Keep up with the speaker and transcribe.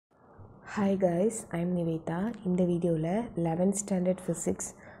Hi guys, I am Nivetha. இந்த வீடியோவில் 11th standard physics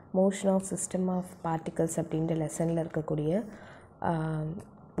motion of system of particles அப்படின்ற லெசனில் இருக்கக்கூடிய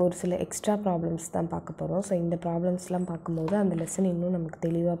ஒரு சில எக்ஸ்ட்ரா ப்ராப்ளம்ஸ் தான் பார்க்க போகிறோம். ஸோ இந்த ப்ராப்ளம்ஸ்லாம் பார்க்கும்போது அந்த லெசன் இன்னும் நமக்கு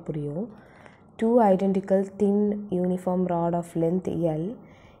தெளிவாக புரியும். 2 identical thin uniform rod of length L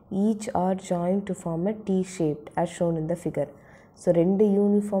each are joined to form a T-shaped as shown in the figure. So 2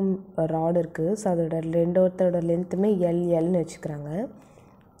 uniform rod இருக்குது. ஸோ ரெண்டோட லென்த்துமே எல்னு வச்சுக்கிறாங்க.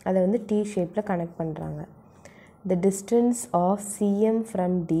 அதை வந்து T ஷேப்பில் கனெக்ட் பண்ணுறாங்க. The distance of CM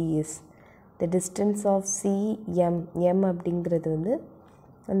from D is the distance of CM. M அப்படிங்கிறது வந்து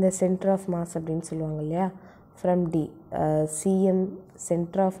அந்த சென்டர் ஆஃப் மாஸ் அப்படின்னு சொல்லுவாங்க இல்லையா, from D. CM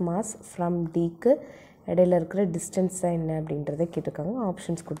centre of mass from Dக்கு இடையில இருக்கிற டிஸ்டன்ஸ் தான் என்ன அப்படின்றத கேட்டிருக்காங்க.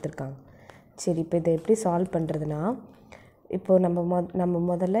 ஆப்ஷன்ஸ் கொடுத்துருக்காங்க. சரி, இப்போ இதை எப்படி சால்வ் பண்ணுறதுனா, இப்போது நம்ம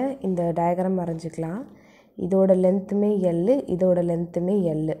முதல்ல இந்த டயக்ராம் வரைஞ்சிக்கலாம். இதோட லென்த்துமே எல், இதோட லென்த்துமே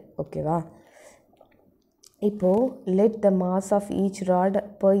எல். ஓகேவா? இப்போது let the mass of each rod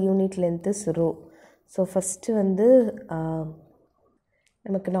per unit length is row. So first வந்து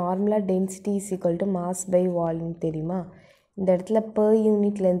நமக்கு நார்மலாக density is equal to mass by volume தெரியுமா? இந்த இடத்துல per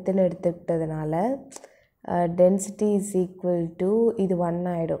unit லென்த்துன்னு எடுத்துக்கிட்டதுனால density is equal to இது 1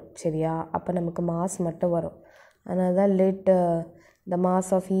 ஆகிடும். சரியா? அப்போ நமக்கு மாஸ் மட்டும் வரும். அதனால தான் let the mass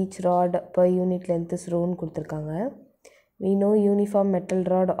of each rod per unit length is rho ன்னு கொடுத்துருக்காங்க. We know uniform metal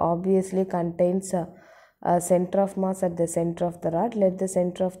rod obviously contains a center of mass at the center of the rod. Let the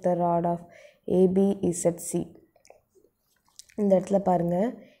center of the rod of AB is at C. இந்த இடத்துல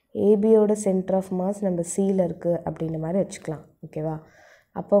பாருங்கள், ஏபியோட centre of mass நம்ம சியில் இருக்குது அப்படின்ற மாதிரி வச்சுக்கலாம். ஓகேவா?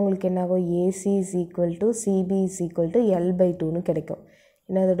 அப்போ உங்களுக்கு என்னாகும், AC is equal to CP is equal to L/2ன்னு கிடைக்கும்.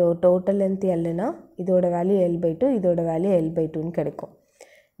 ஏன்னா இதோட டோட்டல் லென்த் எல்லுனா இதோட வேல்யூ L/2, இதோட வேல்யூ L/2ன்னு கிடைக்கும்.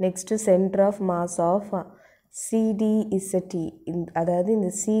 Next centre of mass of CD is a T. அதாவது இந்த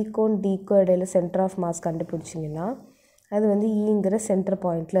சிக்கும் டிக்கும் இடையில சென்டர் ஆஃப் மாஸ் கண்டுபிடிச்சிங்கன்னா அது வந்து ஈங்கிற சென்டர்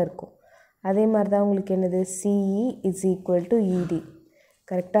பாயிண்டில் இருக்கும். அதே மாதிரி தான் உங்களுக்கு என்னது, சிஇ இஸ் ஈக்குவல் டு இடி.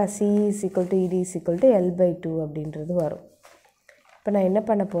 கரெக்டாக? சிஇ இஸ் ஈக்குவல் டு இடி இஸ் ஈக்குவல் டு L/2 அப்படின்றது வரும். இப்போ நான் என்ன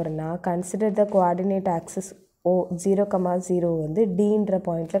பண்ண போகிறேன்னா, கன்சிடர் த கோஆர்டினேட் ஆக்சிஸ் 0,0 வந்து டின்ற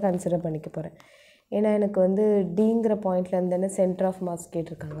பாயிண்டில் கன்சிடர் பண்ணிக்க போகிறேன். ஏன்னா எனக்கு வந்து டிங்கிற பாயிண்டில் இருந்தேன்னு சென்டர் ஆஃப் மாஸ்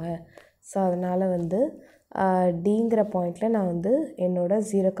கேட்டிருக்காங்க. ஸோ அதனால் வந்து டிங்கிற பாயிண்டில் நான் வந்து என்னோட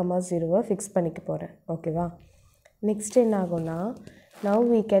 0,0வை ஃபிக்ஸ் பண்ணிக்க போகிறேன். ஓகேவா? நெக்ஸ்ட் என்ன ஆகும்னா, now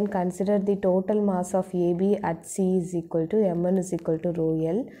we can consider the total mass of AB at C is equal to Mn is equal to rho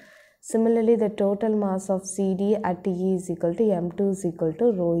L. Similarly, the total mass of CD at E is equal to M2 is equal to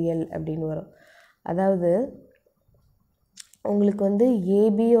rho L அப்படின்னு வரும். அதாவது உங்களுக்கு வந்து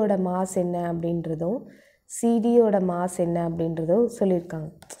ஏபியோட mass என்ன அப்படின்றதும் சிடியோட mass என்ன அப்படின்றதும் சொல்லியிருக்காங்க.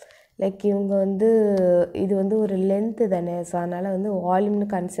 லைக் இவங்க வந்து இது வந்து ஒரு லென்த்து தானே, ஸோ அதனால் வந்து வால்யூம்னு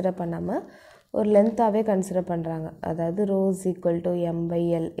கன்சிடர் பண்ணாமல் ஒரு லென்த்தாகவே கன்சிடர் பண்ணுறாங்க. அதாவது row is equal to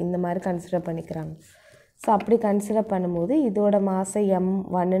M/L இந்த மாதிரி கன்சிடர் பண்ணிக்கிறாங்க. ஸோ அப்படி கன்சிடர் பண்ணும்போது இதோட மாஸை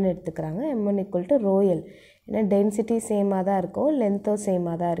M1ன்னு எடுத்துக்கிறாங்க. M1 equal to rho L. ஏன்னா டென்சிட்டி சேமாக தான் இருக்கும், லென்த்தும்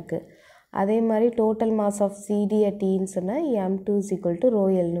சேமாக தான் இருக்குது. அதே மாதிரி total mass of CD at டின்னு சொன்னால் M2 is equal to rho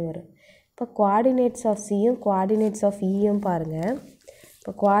எல்னு வரும். இப்போ கோஆர்டினேட்ஸ் ஆஃப் சியும் கோஆர்டினேட்ஸ் ஆஃப் இயும் பாருங்கள்.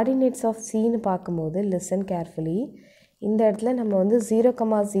 இப்போ கோஆர்டினேட்ஸ் ஆஃப் சின்னு பார்க்கும்போது லிசன் கேர்ஃபுல்லி, இந்த இடத்துல நம்ம வந்து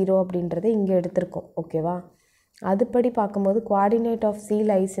 0,0 அப்படின்றத இங்கே எடுத்திருக்கோம். ஓகேவா? அதுபடி பார்க்கும்போது coordinate of C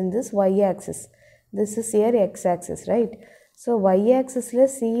lies in this Y axis. This is year X axis, right? So Y ஆக்சிஸில்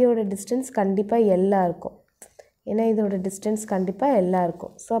சியோட டிஸ்டன்ஸ் கண்டிப்பாக எல்லாம் இருக்கும். ஏன்னா இதோட டிஸ்டன்ஸ் கண்டிப்பாக எல்லாம்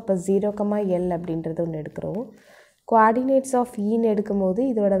இருக்கும். ஸோ அப்போ 0,L அப்படின்றது ஒன்று எடுக்கிறோம். கோஆர்டினேட்ஸ் ஆஃப் ஈன்னு எடுக்கும்போது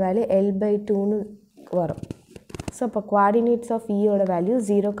இதோட வேல்யூ L/2ன்னு வரும். ஸோ அப்போ கோஆர்டினேட்ஸ் ஆஃப் ஈயோட வேல்யூ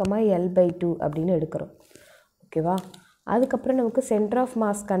 0,L/2 அப்படின்னு எடுக்கிறோம். ஓகேவா? அதுக்கப்புறம் நமக்கு சென்டர் ஆஃப்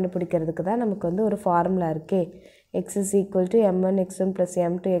மாஸ் கண்டுபிடிக்கிறதுக்கு தான் நமக்கு வந்து ஒரு ஃபார்முலா இருக்கே. x is equal to m1 x1 plus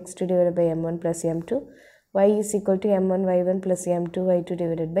m2 x2 divided by m1 plus m2, y is equal to m1 y1 plus m2 y2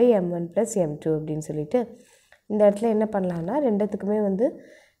 divided by m1 plus m2 அப்படின்னு சொல்லிட்டு இந்த இடத்துல என்ன பண்ணலான்னா, ரெண்டுத்துக்குமே வந்து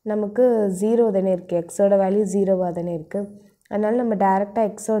நமக்கு 0 தானே இருக்குது, எக்ஸோட வேல்யூ 0வாக தானே இருக்குது. அதனால் நம்ம டேரெக்டாக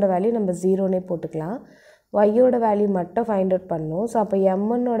எக்ஸோட வேல்யூ நம்ம 0னே போட்டுக்கலாம். ஒய்யோட வேல்யூ மட்டும் ஃபைண்ட் அவுட் பண்ணணும். ஸோ அப்போ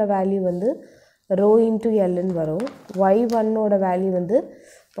M1ஓட வேல்யூ வந்து ரோ இன்ட்டு எல்லுன்னு வரும். y1ஓட வேல்யூ வந்து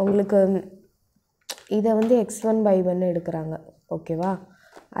உங்களுக்கு இதை வந்து x1/1 எடுக்கிறாங்க. ஓகேவா?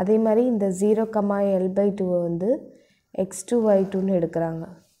 அதே மாதிரி இந்த 0,L/2 வந்து x2y2ன்னு எடுக்கிறாங்க.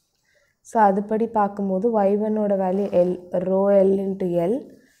 ஸோ அதுபடி பார்க்கும்போது y1ஓட value row L into L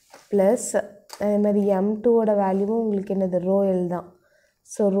plus அதே மாதிரி M2ஓட வேல்யூவும் உங்களுக்கு என்னது ரோ எல் தான்.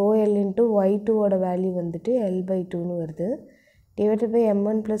 So rho L into y2ஓட value வந்துட்டு L/2ன்னு வருது. Divided by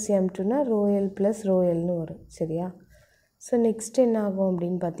M1 plus M2னா row L plus rho எல்னு வரும். சரியா? ஸோ நெக்ஸ்ட் என்ன ஆகும்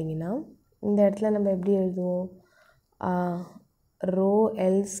அப்படின்னு பார்த்தீங்கன்னா, இந்த இடத்துல நம்ம எப்படி எழுதுவோம்? Row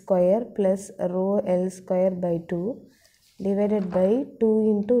L square plus rho L square by 2 divided by 2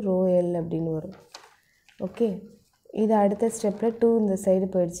 into row L அப்படின்னு வரும். ஓகே, இது அடுத்த ஸ்டெப்பில் 2 இந்த சைடு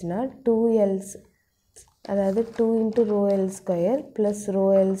போயிடுச்சுன்னா 2L, அதாவது 2 into row L square plus rho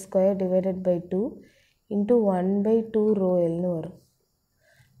L square divided by 2 into 1/2 row எல்னு வரும்.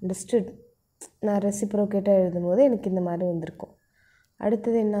 அண்டர்ஸ்டுட்? நான் ரெசிப்ரோகேட்டாக எழுதும் போது எனக்கு இந்த மாதிரி வந்திருக்கும்.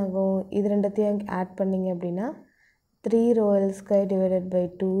 அடுத்தது என்னாகும்? இது ரெண்டத்தையும் ஆட் பண்ணிங்க அப்படின்னா 3 row L square divided by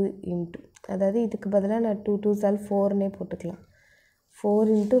 2 into, அதாவது இதுக்கு பதிலாக நான் 2 2s ஆல் 4னே போட்டுக்கலாம். 4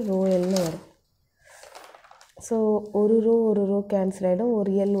 இன்ட்டு ரோ எல்னு வரும். ஸோ ஒரு ரோ கேன்சல் ஆகிடும்,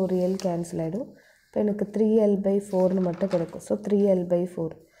 ஒரு எல் கேன்சல் ஆகிடும். இப்போ எனக்கு 3L/4னு மட்டும் கிடைக்கும். So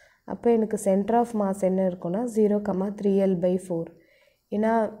 3L/4. அப்போ எனக்கு சென்டர் ஆஃப் மாஸ் என்ன இருக்குன்னா 0,3L/4.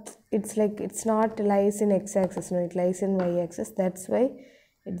 ஏன்னா it's not lies in x axis, no, it lies in y axis. That's why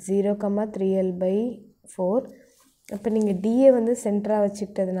it's 0,3L/4. அப்போ நீங்கள் டிஏ வந்து சென்டராக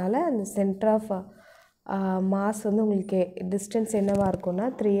வச்சுக்கிட்டதுனால அந்த சென்டர் ஆஃப் மாஸ் வந்து உங்களுக்கு டிஸ்டன்ஸ் என்னவாக இருக்கும்னா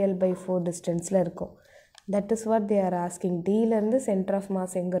 3L/4 டிஸ்டன்ஸில் இருக்கும். That is what they are asking. டியிலேருந்து centre of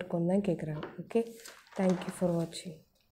mass எங்கே இருக்கும்னு தான் கேட்குறாங்க. ஓகே, தேங்க்யூ ஃபார் வாட்சிங்.